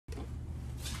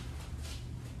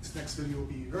This next video will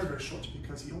be very, very short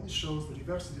because he only shows the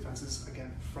reverse defenses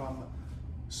again from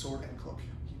sword and cloak.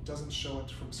 He doesn't show it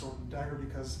from sword and dagger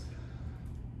because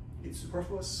it's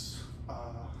superfluous,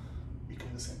 you can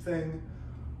do the same thing,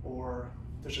 or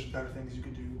there's just better things you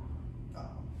can do,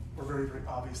 or very, very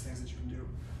obvious things that you can do.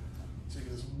 So he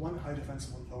uses one high defense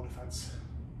and one low defense.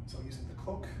 So using the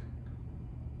cloak,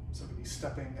 so we'll be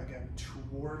stepping again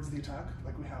towards the attack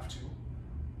like we have to,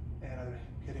 and either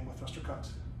hitting with thrust or cut.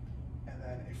 And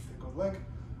then if they go leg,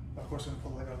 of course we're going to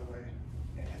pull the leg out of the way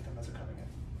and hit them as they're coming in.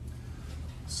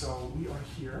 So we are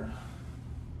here.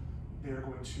 They're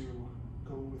going to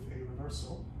go with a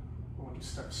reversal. We're going to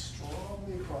step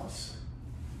strongly across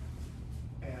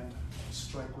and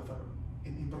strike with an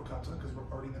imbrocata because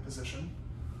we're already in a position.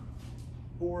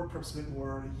 Or perhaps a bit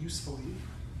more usefully,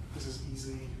 this is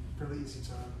fairly easy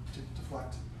to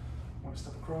deflect. I want to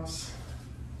step across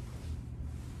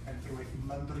and throw a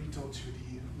mandrito to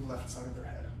the left side of their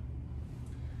head.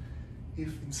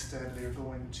 If instead they're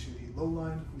going to the low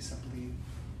line, we simply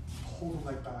pull the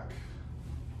leg back,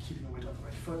 keeping the weight on the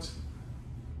right foot,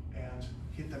 and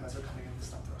hit them as they're coming in with the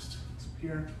stump thrust. So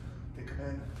here, they come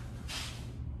in,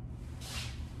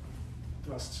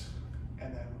 thrust,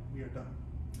 and then we are done.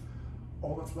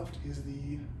 All that's left is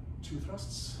the 2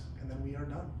 thrusts, and then we are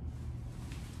done.